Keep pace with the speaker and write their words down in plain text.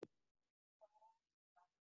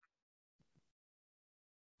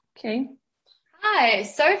Okay. Hi,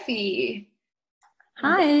 Sophie.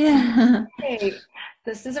 Hi. Hey,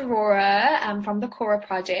 this is Aurora. I'm from the Cora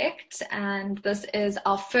project, and this is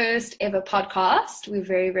our first ever podcast. We're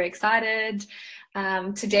very, very excited.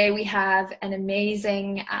 Today we have an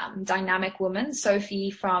amazing, dynamic woman,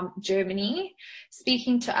 Sophie from Germany,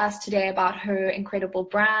 speaking to us today about her incredible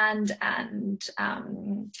brand and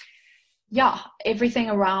everything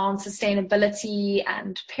around sustainability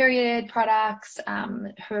and period products.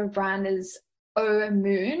 Her brand is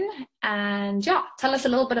Moon, and tell us a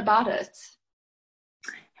little bit about it.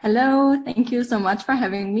 Hello. Thank you so much for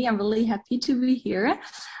having me. I'm really happy to be here.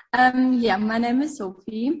 My name is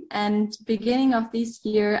Sophie, and beginning of this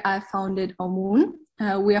year, I founded Moon.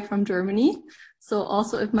 We are from Germany. So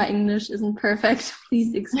also if my English isn't perfect,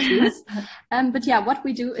 please excuse. What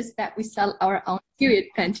we do is that we sell our own period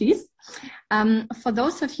panties. For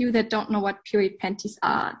those of you that don't know what period panties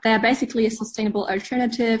are, they're basically a sustainable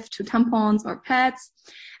alternative to tampons or pads.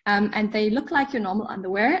 And they look like your normal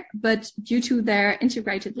underwear, but due to their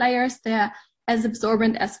integrated layers, they're as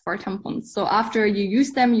absorbent as for tampons. So after you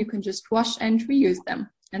use them, you can just wash and reuse them.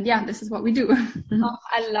 And this is what we do. Oh,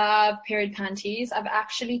 I love period panties. I've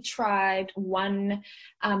actually tried one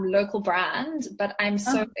local brand, but I'm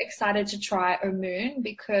so excited to try Moon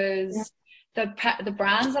because the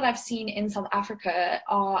brands that I've seen in South Africa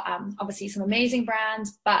are obviously some amazing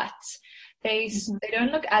brands, but they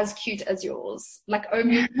don't look as cute as yours. Like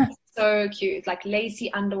Moon is so cute, like lacy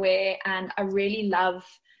underwear, and I really love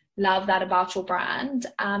that about your brand.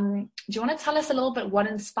 Do you want to tell us a little bit what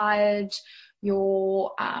inspired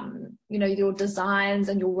your your designs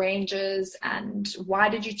and your ranges, and why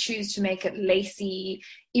did you choose to make it lacy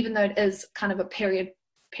even though it is kind of a period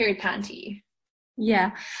panty?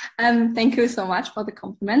 Thank you so much for the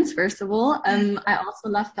compliments, first of all. I also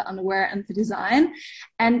love the underwear and the design,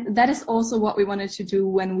 and that is also what we wanted to do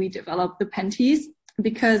when we developed the panties,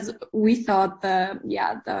 because we thought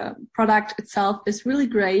the product itself is really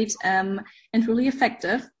great and really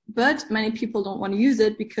effective, but many people don't want to use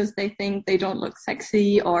it because they think they don't look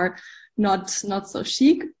sexy or not so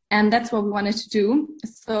chic. And that's what we wanted to do.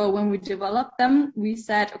 So when we developed them, we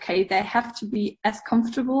said, okay, they have to be as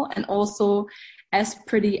comfortable and also as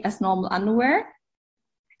pretty as normal underwear.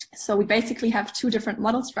 So we basically have two different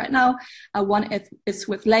models right now. One is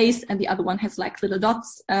with lace and the other one has like little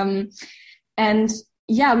dots. We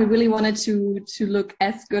really wanted to look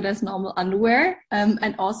as good as normal underwear.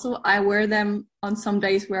 And also I wear them on some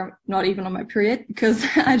days where I'm not even on my period because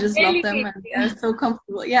I just love them and they're so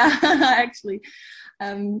comfortable. Yeah, actually.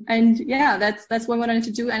 That's what we wanted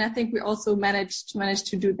to do. And I think we also managed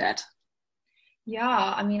to do that.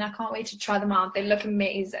 Yeah, I mean, I can't wait to try them out. They look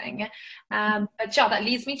amazing. That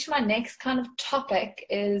leads me to my next kind of topic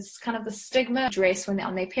is kind of the stigma dress when they're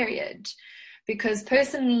on their period. Because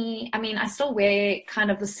personally, I mean, I still wear kind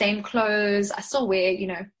of the same clothes. I still wear,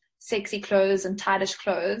 sexy clothes and tightish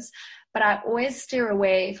clothes, but I always steer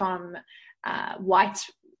away from white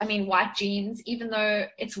jeans, even though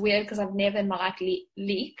it's weird because I've never in my life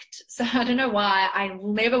leaked. So I don't know why I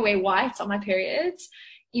will never wear white on my period,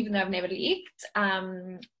 even though I've never leaked.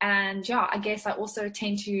 I guess I also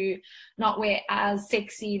tend to not wear as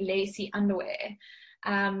sexy, lacy underwear.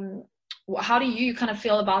 How do you kind of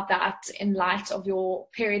feel about that in light of your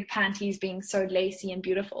period panties being so lacy and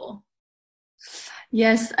beautiful?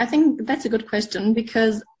 Yes, I think that's a good question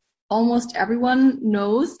because almost everyone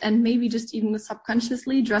knows and maybe just even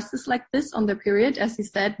subconsciously dresses like this on their period. As you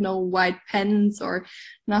said, no white pants or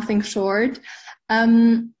nothing short.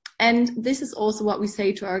 And this is also what we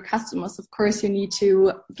say to our customers. Of course, you need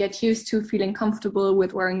to get used to feeling comfortable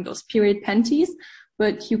with wearing those period panties,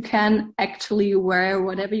 but you can actually wear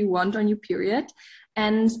whatever you want on your period.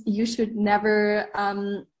 And you should never,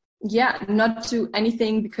 not do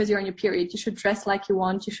anything because you're on your period. You should dress like you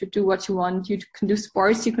want. You should do what you want. You can do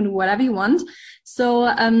sports. You can do whatever you want. So,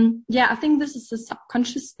 I think this is a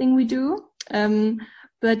subconscious thing we do.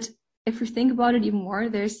 But if we think about it even more,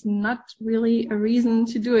 there's not really a reason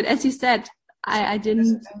to do it. As you said, I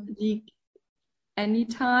didn't leak any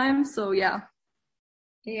time. So, yeah.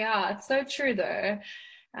 Yeah, it's so true though.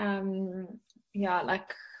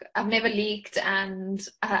 Like I've never leaked, and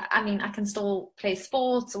I can still play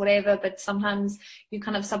sports or whatever, but sometimes you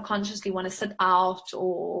kind of subconsciously want to sit out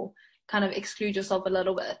or kind of exclude yourself a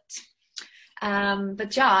little bit.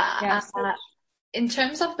 In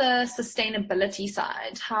terms of the sustainability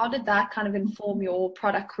side, how did that kind of inform your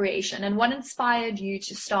product creation, and what inspired you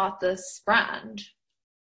to start this brand?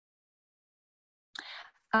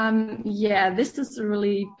 This is a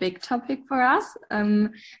really big topic for us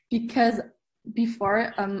because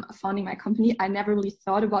before founding my company, I never really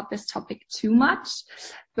thought about this topic too much.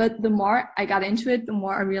 But the more I got into it, the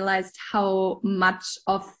more I realized how much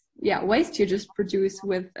of waste you just produce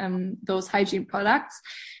with those hygiene products.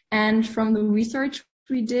 And from the research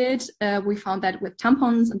we did, we found that with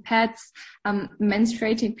tampons and pads,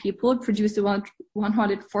 menstruating people produce around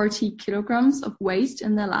 140 kilograms of waste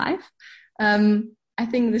in their life. I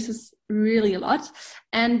think this is really a lot.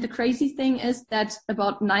 And the crazy thing is that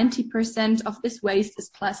about 90% of this waste is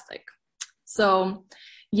plastic. So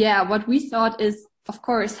yeah, what we thought is, of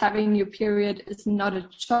course, having your period is not a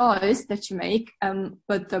choice that you make,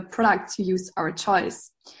 but the products you use are a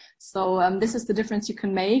choice. So this is the difference you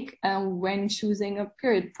can make when choosing a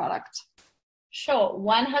period product. Sure.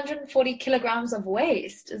 140 kilograms of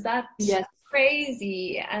waste. Is that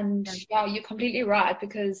crazy? And yeah, you're completely right,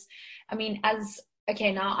 because I mean,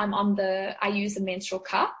 now I use a menstrual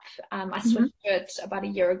cup. I switched to it about a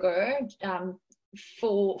year ago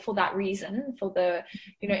for that reason, for the,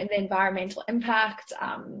 in the environmental impact,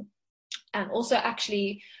 and also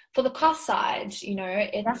actually for the cost side,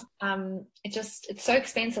 it's so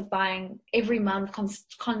expensive buying every month,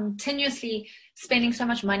 continuously spending so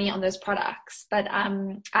much money on those products. But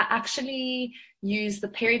I actually use the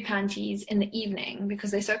period panties in the evening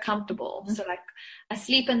because they're so comfortable. So like I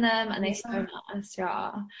sleep in them and they're so nice.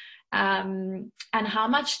 Yeah. And how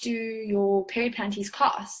much do your period panties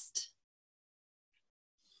cost?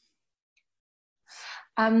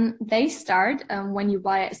 They start when you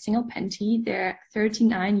buy a single panty, they're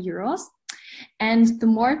 39 euros. And the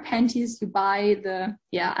more panties you buy,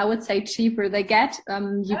 I would say cheaper they get.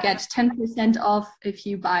 You get 10% off if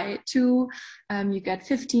you buy 2. You get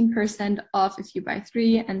 15% off if you buy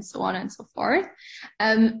 3, and so on and so forth.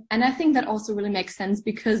 And I think that also really makes sense,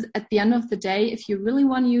 because at the end of the day, if you really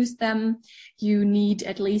want to use them, you need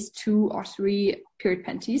at least 2 or 3 period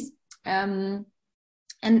panties.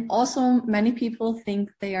 And also many people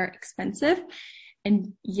think they are expensive.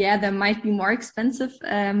 And yeah, they might be more expensive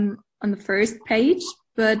on the first page,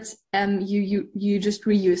 but you just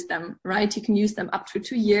reuse them, right? You can use them up to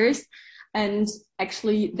 2 years. And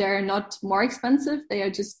actually, they're not more expensive. They are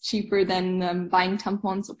just cheaper than buying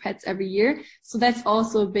tampons or pads every year. So that's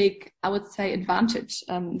also a big, I would say, advantage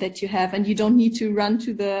that you have. And you don't need to run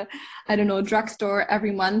to the, drugstore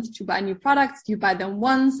every month to buy new products. You buy them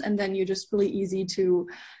once, and then you're just really easy to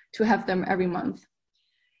have them every month.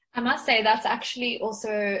 I must say that's actually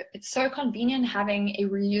also, it's so convenient having a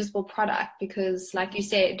reusable product, because like you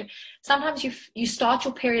said, sometimes you start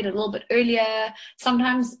your period a little bit earlier.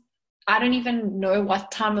 Sometimes I don't even know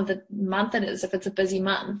what time of the month it is if it's a busy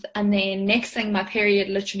month. And then next thing, my period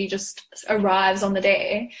literally just arrives on the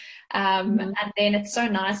day. And then it's so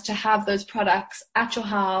nice to have those products at your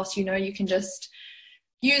house. You can just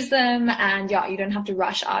use them, and you don't have to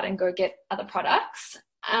rush out and go get other products.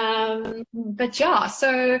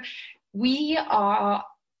 So we are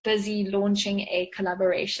busy launching a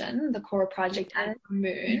collaboration, the Cora project and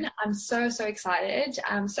Moon. I'm so excited.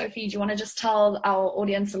 Sophie, do you want to just tell our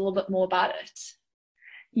audience a little bit more about it?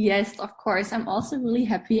 Yes, of course. I'm also really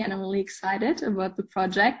happy and I'm really excited about the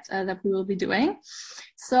project that we will be doing.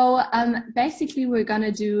 So basically, we're going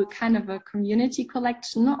to do kind of a community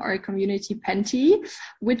collection or a community panty,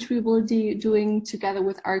 which we will be doing together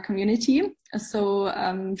with our community. So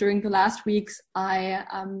during the last weeks, I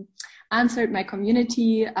answered my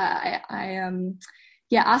community. I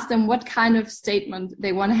asked them what kind of statement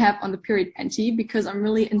they want to have on the period panty, because I'm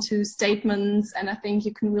really into statements, and I think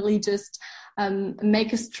you can really just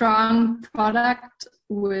make a strong product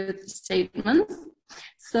with statements.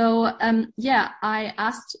 So I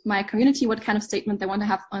asked my community what kind of statement they want to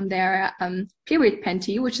have on their period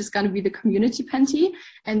panty, which is going to be the community panty,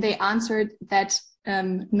 and they answered that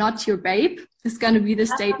not your babe is going to be the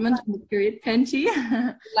statement on the period panty.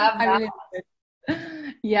 Love that. I really love it.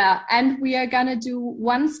 Yeah, and we are gonna do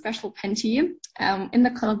one special panty in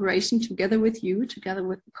the collaboration together with you, together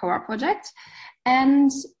with the Cora project.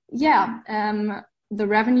 And the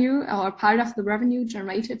revenue, or part of the revenue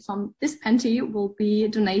generated from this panty, will be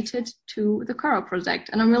donated to the Cora project.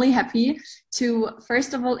 And I'm really happy to,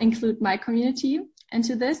 first of all, include my community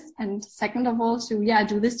into this, and second of all, to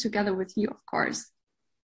do this together with you, of course.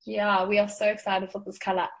 Yeah, we are so excited for this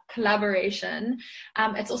collaboration.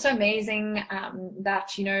 It's also amazing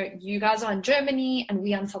that, you guys are in Germany and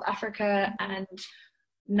we are in South Africa, and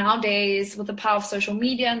nowadays with the power of social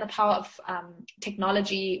media and the power of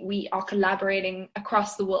technology, we are collaborating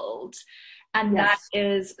across the world. And that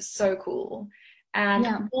is so cool. And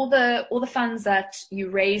Yeah. all the funds that you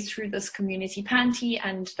raise through this community panty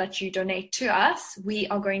and that you donate to us, we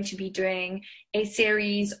are going to be doing a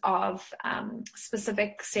series of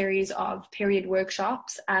specific series of period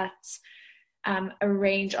workshops at a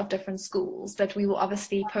range of different schools. But we will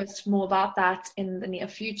obviously post more about that in the near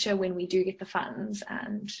future when we do get the funds.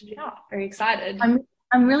 And yeah, very excited.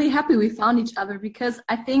 I'm really happy we found each other, because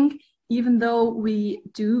I think even though we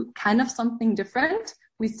do kind of something different,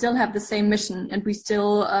 we still have the same mission, and we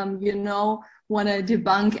still, want to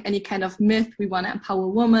debunk any kind of myth. We want to empower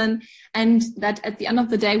women, and that at the end of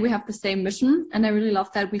the day, we have the same mission. And I really love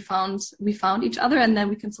that we found each other, and then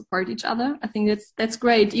we can support each other. I think that's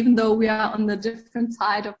great, even though we are on the different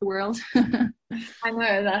side of the world. I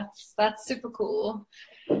know, that's super cool.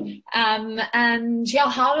 And yeah,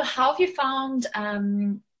 how have you found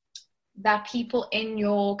that people in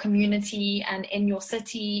your community and in your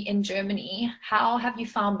city in Germany, how have you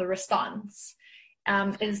found the response?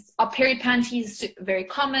 Are period panties very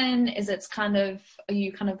common? Are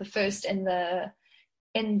you kind of the first in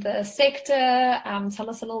the sector? Tell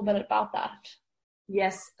us a little bit about that.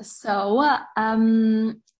 Yes. So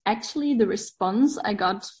actually, the response I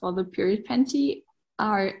got for the period panty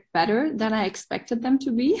are better than I expected them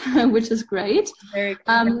to be, which is great. Very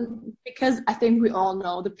cool. Because I think we all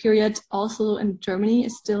know the period also in Germany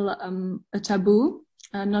is still a taboo.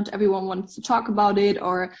 Not everyone wants to talk about it,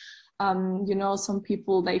 or some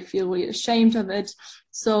people, they feel really ashamed of it.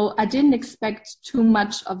 So I didn't expect too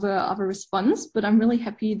much of a response, but I'm really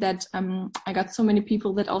happy that I got so many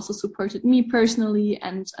people that also supported me personally,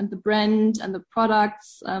 and the brand and the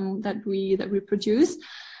products that we produce.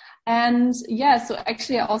 And yeah, so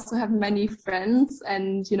actually I also have many friends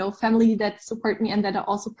and, family that support me, and that are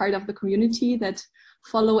also part of the community, that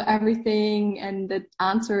follow everything and that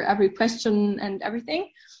answer every question and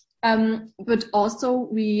everything. But also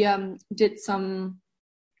we did some,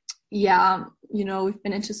 we've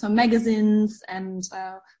been into some magazines, and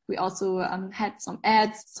we also had some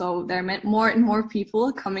ads. So there are more and more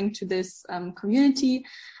people coming to this community.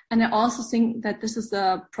 And I also think that this is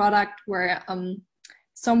a product where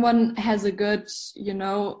someone has a good,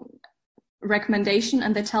 recommendation,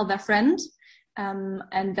 and they tell their friend,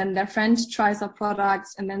 and then their friend tries our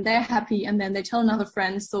products, and then they're happy, and then they tell another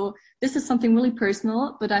friend. So this is something really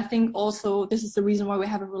personal, but I think also this is the reason why we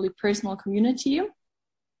have a really personal community.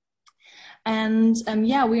 And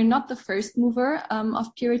we're not the first mover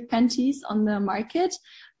of period panties on the market,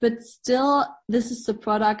 but still this is the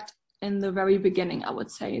product in the very beginning, I would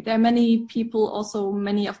say. There are many people, also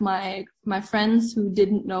many of my friends, who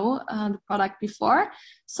didn't know the product before.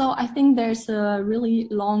 So I think there's a really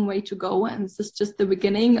long way to go, and this is just the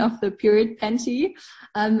beginning of the period panty,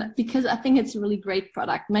 because I think it's a really great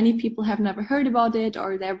product. Many people have never heard about it,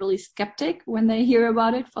 or they're really skeptic when they hear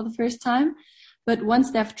about it for the first time. But once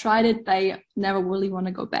they've tried it, they never really want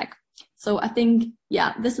to go back. So I think,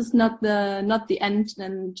 this is not the end,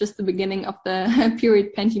 and just the beginning of the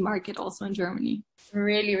period panty market also in Germany.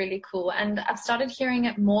 Really, really cool. And I've started hearing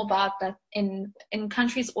it more about that in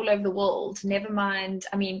countries all over the world. Never mind.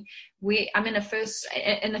 I mean, I'm in a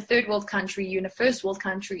third world country, you're in a first world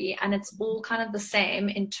country, and it's all kind of the same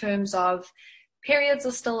in terms of periods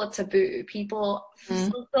are still a taboo. People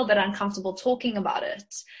still feel a bit uncomfortable talking about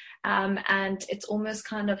it. And it's almost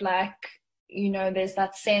kind of like, there's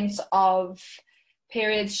that sense of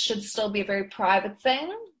periods should still be a very private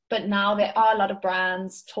thing, but now there are a lot of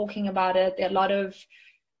brands talking about it. There are a lot of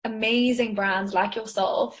amazing brands like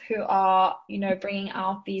yourself who are, bringing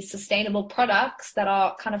out these sustainable products that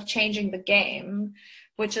are kind of changing the game,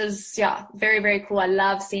 which is, very, very cool. I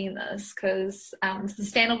love seeing this, because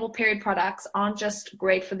sustainable period products aren't just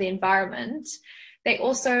great for the environment. They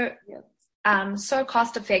also so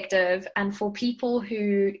cost effective, and for people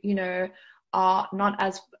who, are not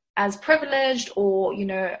as privileged, or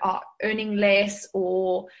are earning less,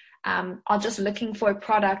 or are just looking for a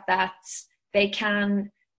product that they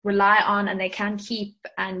can rely on and they can keep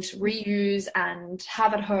and reuse and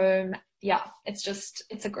have at home.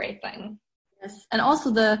 It's a great thing. Yes, and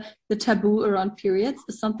also the taboo around periods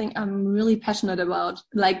is something I'm really passionate about.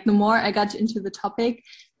 Like, the more I got into the topic,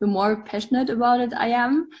 the more passionate about it I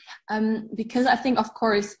am. Because I think, of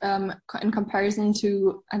course, in comparison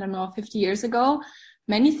to, 50 years ago,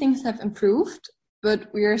 many things have improved,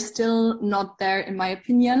 but we are still not there, in my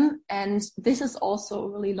opinion. And this is also a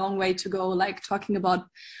really long way to go, like talking about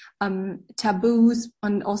taboos.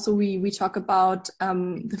 And also we talk about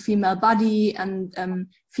the female body and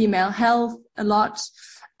female health a lot.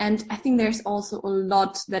 And I think there's also a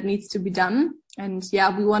lot that needs to be done. And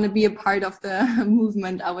we want to be a part of the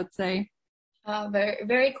movement, I would say. Very,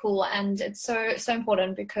 very cool. And it's so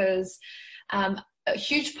important because a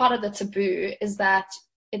huge part of the taboo is that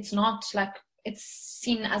it's not like, it's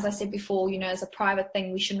seen, as I said before, as a private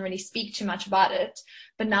thing. We shouldn't really speak too much about it.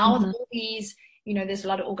 But now with all these, there's a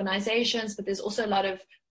lot of organizations, but there's also a lot of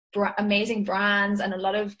amazing brands and a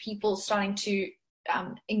lot of people starting to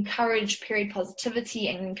encourage period positivity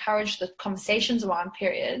and encourage the conversations around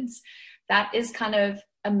periods. That is kind of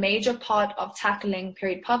a major part of tackling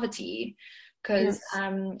period poverty. Because I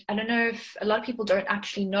don't know if a lot of people don't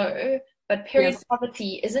actually know, but period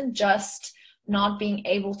poverty isn't just not being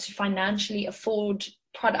able to financially afford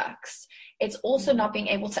products. It's also not being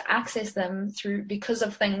able to access them because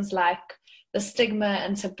of things like the stigma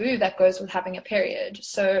and taboo that goes with having a period.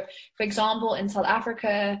 So, for example, in South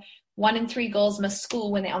Africa, 1 in 3 girls miss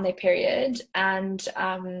school when they're on their period. And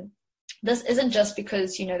this isn't just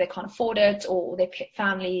because, they can't afford it or their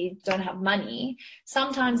family don't have money.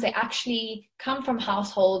 Sometimes they actually come from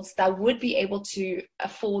households that would be able to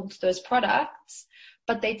afford those products,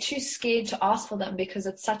 but they're too scared to ask for them because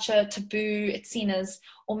it's such a taboo. It's seen as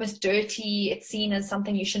almost dirty. It's seen as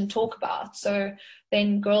something you shouldn't talk about. So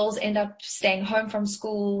then girls end up staying home from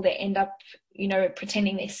school. They end up,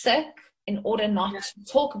 pretending they're sick in order not to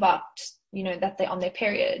talk about, that they're on their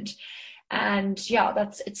period. And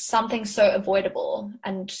it's something so avoidable.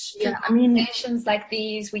 And through conversations like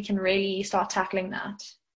these, we can really start tackling that.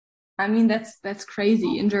 I mean, that's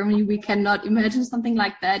crazy. In Germany, we cannot imagine something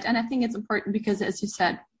like that. And I think it's important because, as you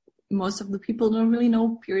said, most of the people don't really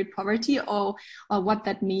know period poverty or what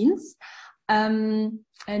that means. And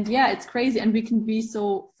it's crazy. And we can be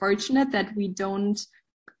so fortunate that we don't,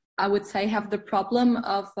 I would say, have the problem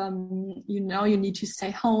of, you need to stay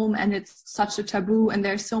home and it's such a taboo and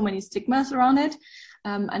there's so many stigmas around it.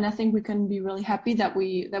 And I think we can be really happy that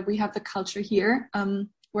we have the culture here,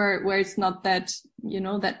 where it's not that,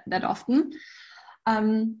 that often.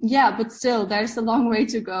 But still there's a long way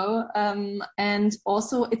to go. And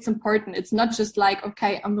also it's important. It's not just like,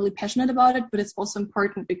 okay, I'm really passionate about it, but it's also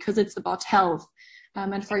important because it's about health.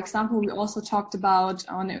 And for example, we also talked about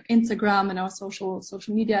on Instagram and our social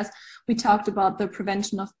medias, we talked about the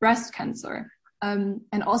prevention of breast cancer.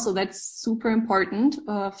 And also that's super important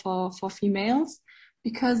for females,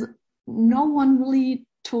 because no one really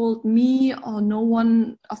told me, or no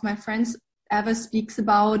one of my friends ever speaks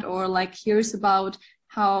about or like hears about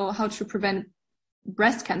how to prevent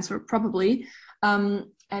breast cancer properly. And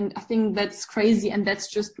I think that's crazy, and that's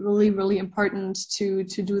just really, really important to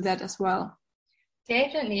do that as well.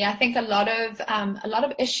 Definitely. I think a lot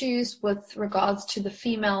of issues with regards to the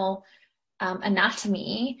female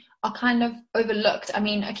anatomy are kind of overlooked. I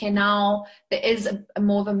mean, okay, now there is a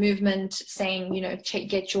more of a movement saying,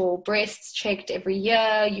 get your breasts checked every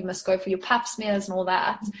year, you must go for your pap smears and all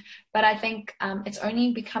that. But I think it's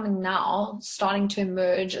only becoming now starting to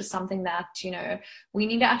emerge as something that, we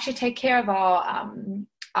need to actually take care of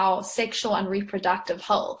our sexual and reproductive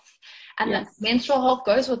health. And that menstrual health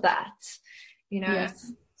goes with that.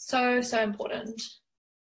 So important.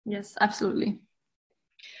 Yes, absolutely.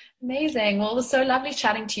 Amazing. Well, it was so lovely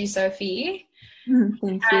chatting to you, Sophie.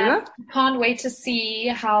 Thank you. Can't wait to see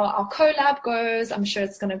how our collab goes. I'm sure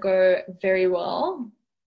it's going to go very well.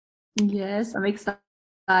 Yes, I'm excited.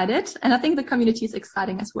 And I think the community is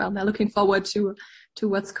exciting as well. They're looking forward to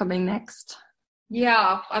what's coming next.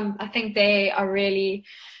 Yeah, I think they are really,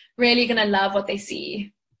 really going to love what they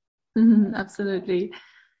see. Absolutely.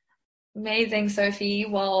 Amazing, Sophie.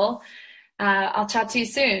 Well, I'll chat to you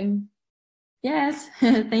soon. Yes.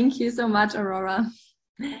 Thank you so much, Aurora.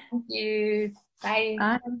 Thank you. Bye.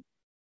 Bye.